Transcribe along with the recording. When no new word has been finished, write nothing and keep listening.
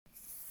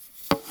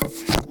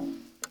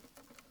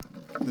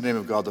In the name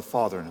of God the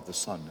Father, and of the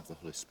Son, and of the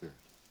Holy Spirit.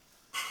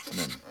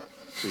 Amen.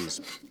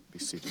 Please be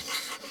seated.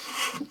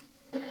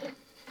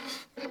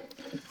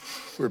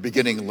 We're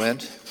beginning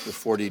Lent, the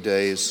 40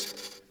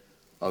 days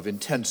of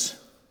intense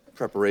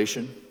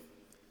preparation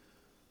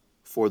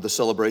for the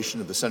celebration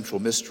of the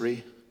central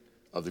mystery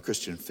of the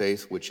Christian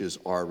faith, which is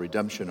our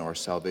redemption, our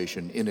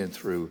salvation in and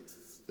through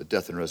the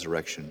death and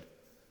resurrection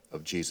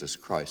of Jesus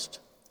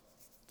Christ,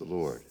 the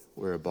Lord,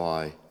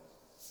 whereby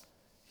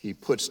he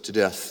puts to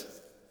death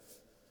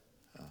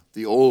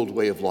the old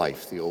way of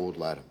life, the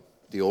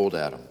old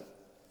Adam.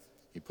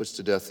 He puts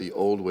to death the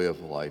old way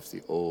of life,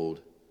 the old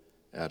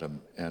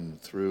Adam,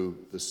 and through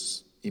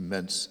this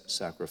immense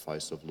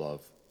sacrifice of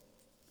love,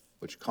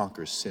 which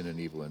conquers sin and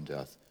evil and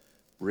death,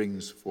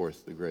 brings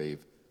forth the grave,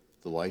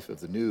 the life of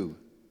the new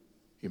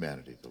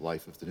humanity, the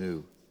life of the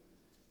new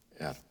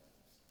Adam.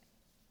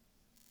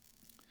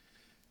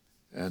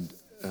 And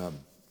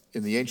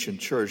in the ancient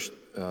church,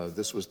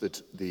 this was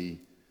the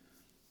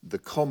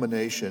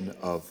culmination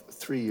of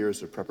 3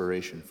 years of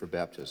preparation for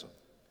baptism.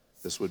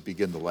 This would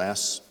begin the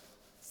last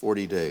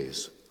 40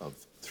 days of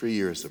 3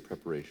 years of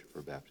preparation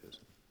for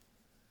baptism.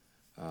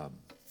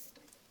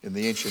 In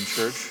the ancient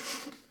church,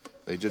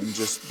 they didn't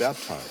just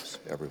baptize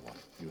everyone.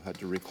 You had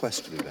to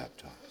request to be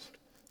baptized.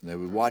 And they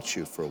would watch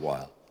you for a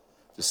while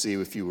to see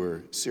if you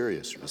were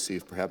serious, or to see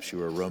if perhaps you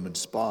were a Roman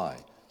spy,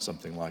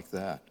 something like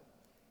that.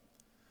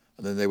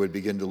 And then they would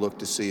begin to look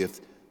to see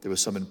if there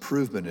was some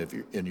improvement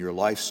in your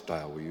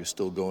lifestyle. Were you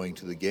still going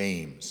to the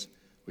games?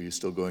 Were you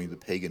still going to the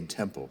pagan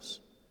temples?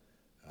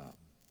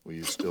 Were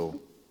you still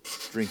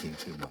drinking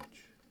too much?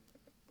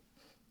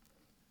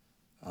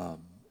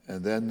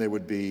 And then there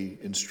would be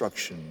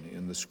instruction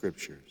in the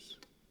scriptures.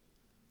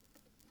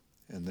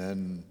 And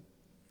then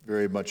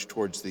very much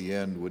towards the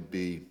end would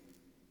be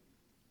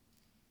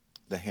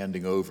the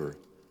handing over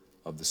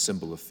of the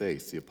symbol of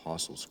faith, the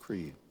Apostles'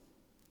 Creed.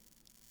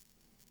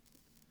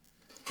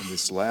 And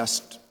this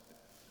last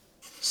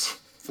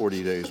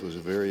 40 days was a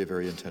very,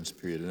 very intense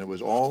period, and it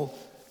was all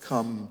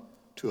come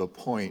to a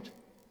point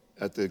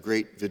at the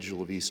great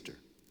vigil of Easter.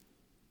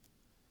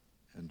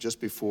 And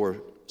just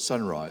before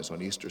sunrise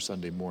on Easter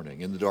Sunday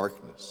morning, in the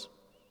darkness,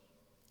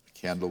 a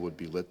candle would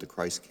be lit, the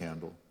Christ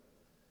candle,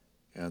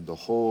 and the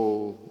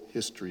whole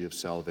history of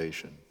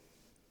salvation,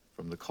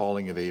 from the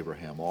calling of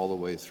Abraham all the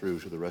way through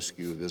to the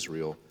rescue of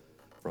Israel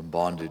from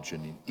bondage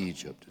in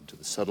Egypt, and to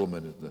the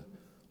settlement in the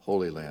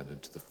Holy Land,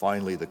 and to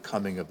finally the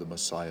coming of the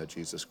Messiah,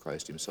 Jesus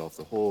Christ himself.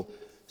 The whole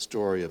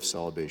story of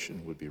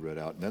salvation would be read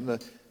out. And then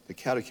the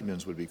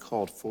catechumens would be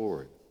called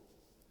forward.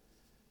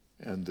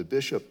 And the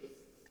bishop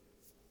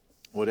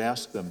would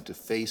ask them to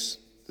face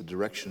the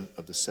direction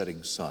of the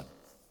setting sun.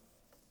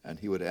 And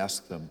he would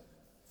ask them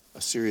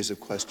a series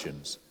of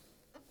questions.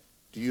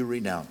 Do you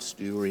renounce?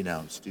 Do you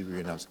renounce? Do you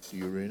renounce? Do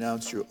you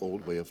renounce your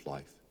old way of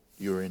life?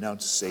 Do you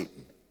renounce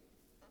Satan?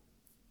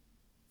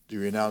 Do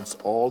you renounce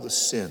all the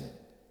sin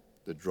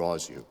that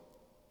draws you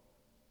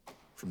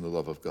from the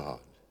love of God?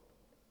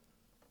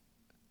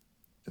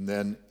 And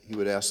then he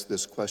would ask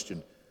this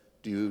question: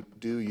 do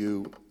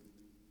you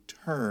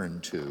turn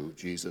to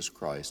Jesus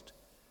Christ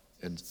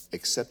and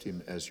accept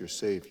him as your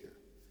Savior?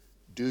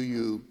 Do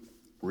you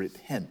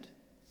repent?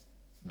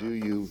 Do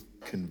you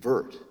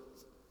convert?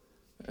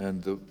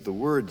 And the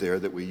word there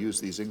that we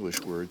use, these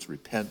English words,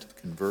 repent,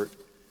 convert,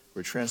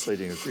 we're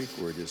translating a Greek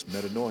word, is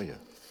metanoia.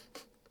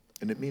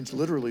 And it means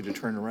literally to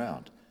turn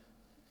around.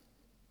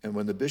 And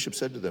when the bishop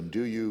said to them,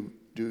 do you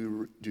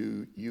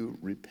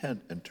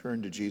repent and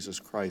turn to Jesus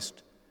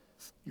Christ,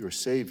 your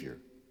Savior,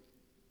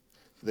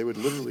 they would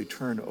literally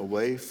turn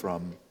away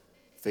from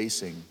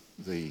facing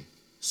the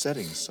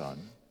setting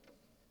sun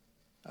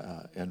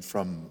and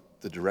from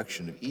the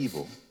direction of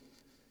evil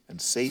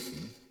and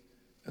Satan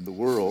and the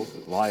world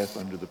that lieth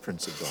under the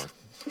prince of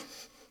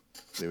darkness.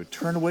 They would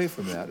turn away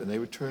from that, and they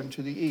would turn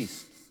to the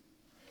east.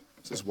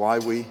 This is why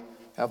we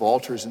have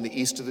altars in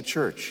the east of the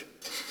church,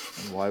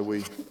 and why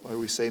we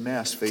say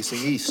Mass facing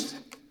east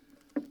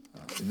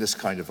in this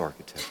kind of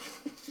architecture.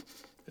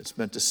 It's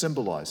meant to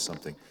symbolize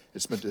something.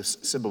 It's meant to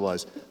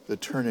symbolize the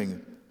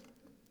turning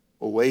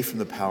away from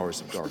the powers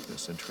of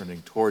darkness and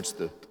turning towards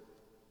the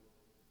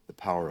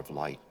power of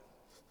light,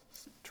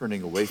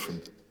 turning away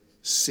from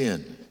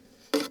sin,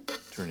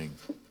 turning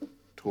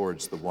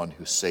towards the one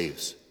who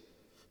saves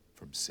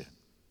from sin.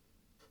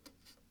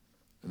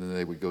 And then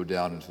they would go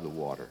down into the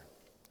water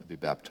and be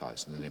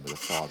baptized in the name of the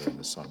Father and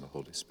the Son and the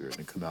Holy Spirit,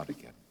 and come out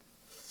again.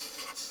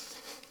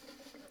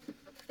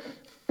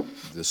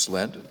 This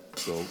Lent,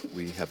 so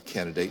we have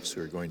candidates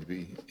who are going to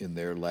be in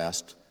their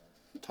last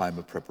time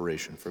of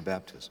preparation for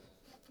baptism.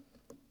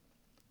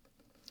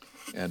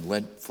 And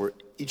Lent, for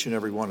each and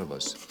every one of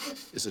us,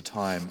 is a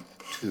time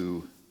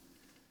to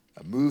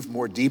move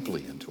more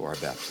deeply into our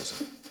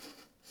baptism.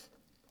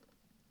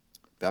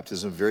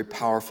 Baptism is a very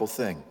powerful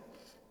thing.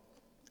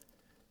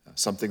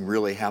 Something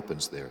really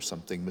happens there,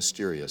 something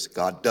mysterious.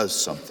 God does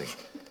something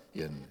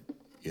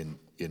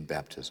in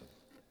baptism.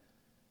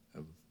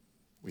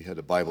 We had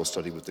a Bible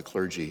study with the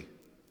clergy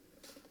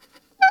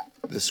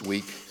this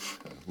week,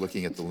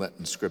 looking at the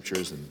Lenten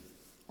scriptures and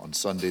On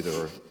Sunday,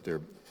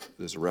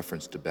 there's a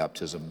reference to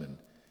baptism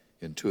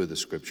in two of the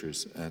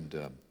scriptures, and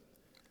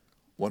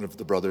one of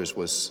the brothers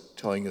was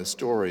telling a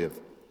story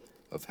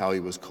of how he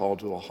was called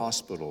to a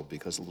hospital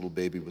because a little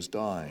baby was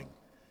dying.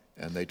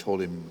 And they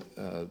told him,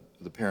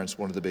 the parents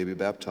wanted the baby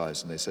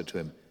baptized, and they said to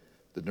him,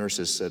 the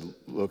nurses said,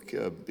 look,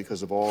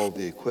 because of all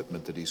the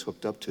equipment that he's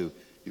hooked up to,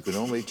 you can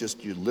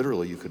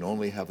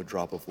only have a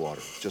drop of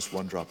water, just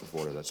one drop of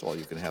water. That's all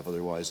you can have,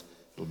 otherwise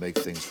it'll make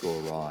things go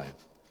awry.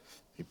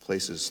 He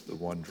places the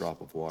one drop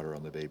of water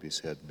on the baby's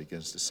head and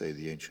begins to say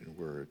the ancient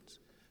words.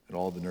 And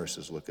all the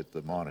nurses look at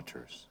the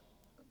monitors,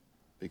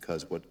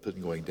 because what's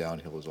been going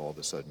downhill is all of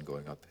a sudden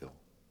going uphill.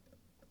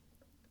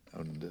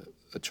 And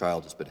a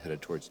child that's been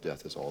headed towards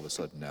death is all of a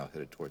sudden now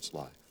headed towards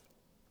life.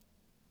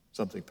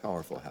 Something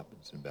powerful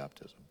happens in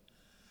baptism.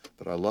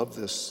 But I love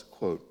this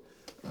quote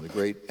from the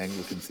great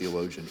Anglican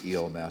theologian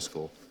E.L.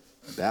 Maskell: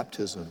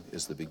 baptism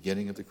is the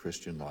beginning of the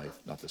Christian life,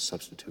 not the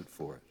substitute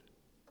for it.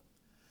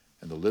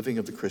 And the living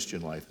of the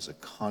Christian life is a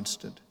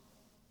constant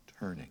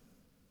turning.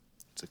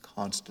 It's a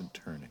constant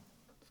turning.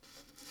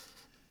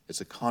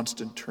 It's a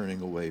constant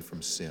turning away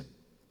from sin.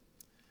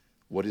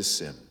 What is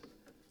sin?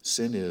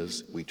 Sin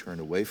is we turn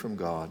away from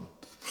God,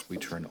 we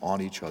turn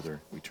on each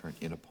other, we turn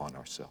in upon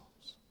ourselves.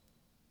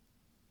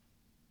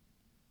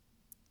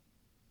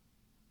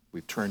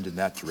 We've turned in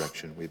that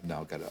direction, we've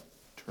now got to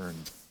turn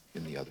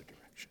in the other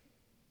direction.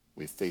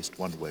 We've faced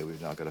one way,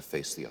 we've now got to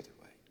face the other way.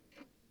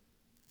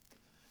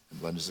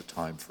 And Lent is a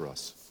time for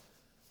us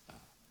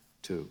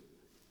to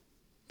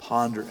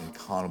ponder and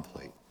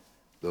contemplate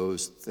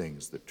those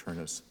things that turn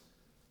us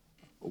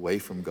away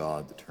from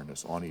God, that turn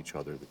us on each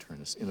other, that turn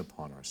us in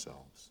upon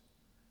ourselves,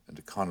 and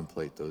to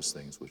contemplate those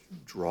things which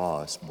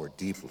draw us more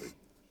deeply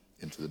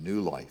into the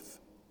new life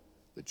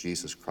that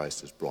Jesus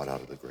Christ has brought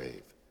out of the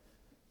grave,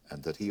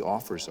 and that he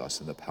offers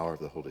us in the power of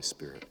the Holy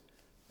Spirit,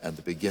 and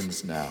that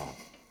begins now,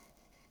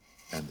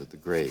 and that the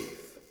grave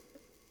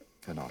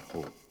cannot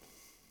hold.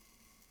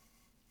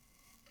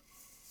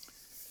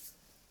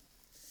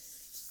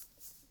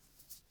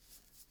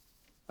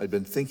 I'd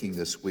been thinking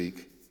this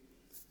week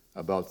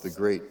about the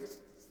great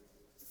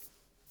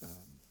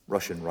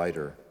Russian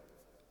writer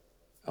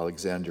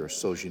Alexander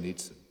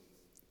Solzhenitsyn.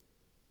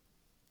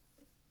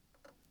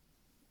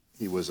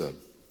 He was an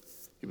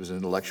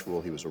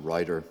intellectual, he was a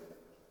writer.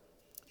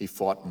 He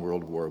fought in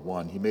World War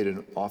I. He made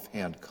an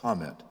offhand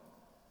comment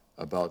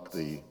about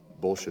the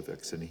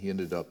Bolsheviks, and he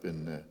ended up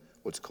in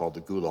what's called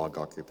the Gulag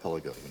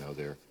Archipelago,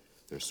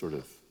 their sort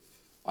of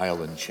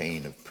island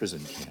chain of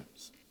prison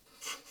camps.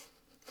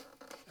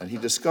 And he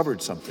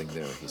discovered something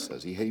there, he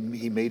says. He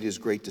made his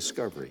great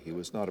discovery. He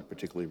was not a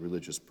particularly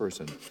religious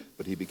person,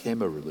 but he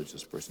became a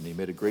religious person. He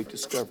made a great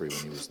discovery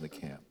when he was in the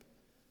camp.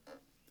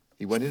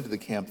 He went into the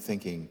camp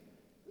thinking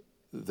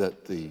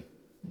that the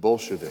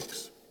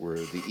Bolsheviks were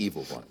the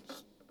evil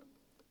ones.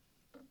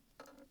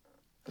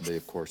 And they,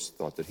 of course,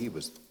 thought that he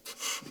was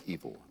the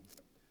evil one.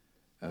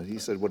 And he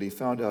said what he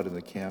found out in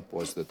the camp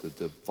was that the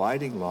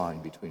dividing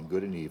line between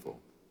good and evil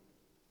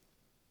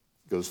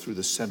goes through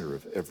the center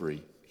of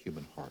every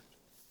human heart.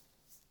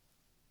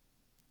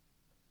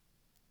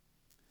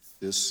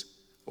 This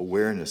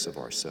awareness of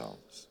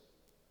ourselves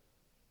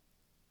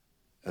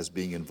as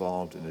being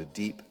involved in a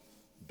deep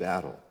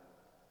battle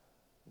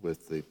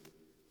with the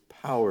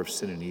power of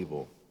sin and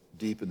evil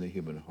deep in the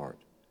human heart.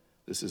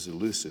 This is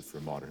elusive for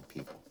modern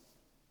people.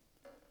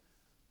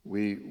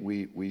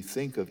 We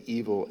think of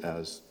evil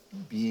as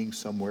being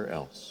somewhere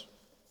else.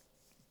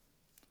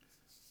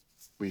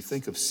 We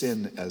think of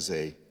sin as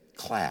a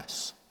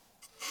class.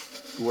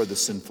 Who are the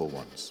sinful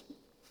ones?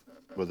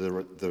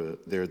 Whether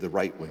they're the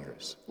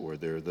right-wingers, or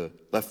they're the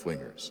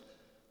left-wingers,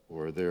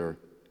 or they're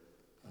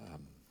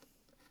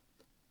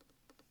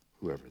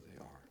whoever they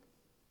are.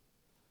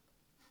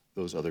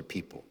 Those other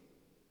people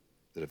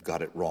that have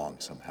got it wrong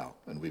somehow,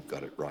 and we've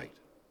got it right.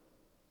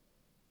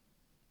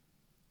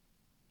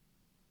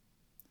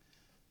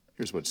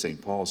 Here's what St.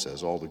 Paul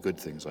says: all the good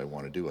things I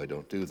want to do, I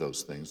don't do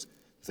those things.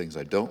 The things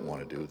I don't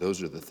want to do,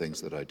 those are the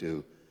things that I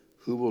do.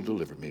 Who will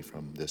deliver me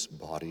from this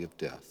body of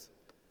death?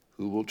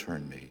 Who will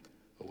turn me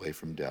away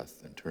from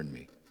death and turn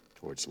me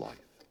towards life?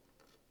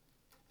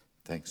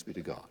 Thanks be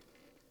to God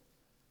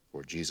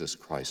for Jesus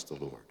Christ the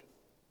Lord,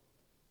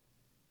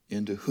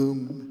 into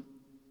whom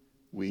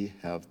we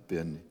have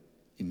been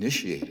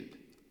initiated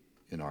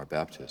in our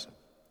baptism,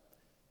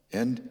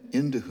 and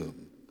into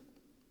whom,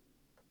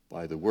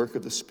 by the work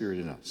of the Spirit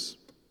in us,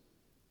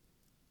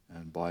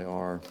 and by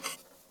our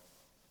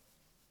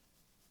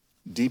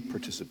deep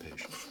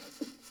participation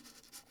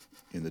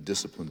in the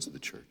disciplines of the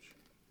church,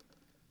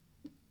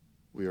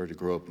 we are to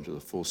grow up into the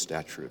full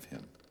stature of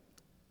him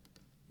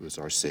who is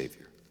our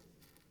Savior,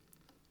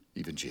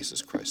 even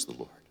Jesus Christ the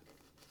Lord.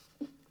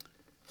 In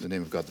the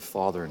name of God the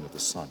Father, and of the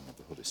Son, and of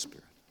the Holy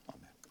Spirit.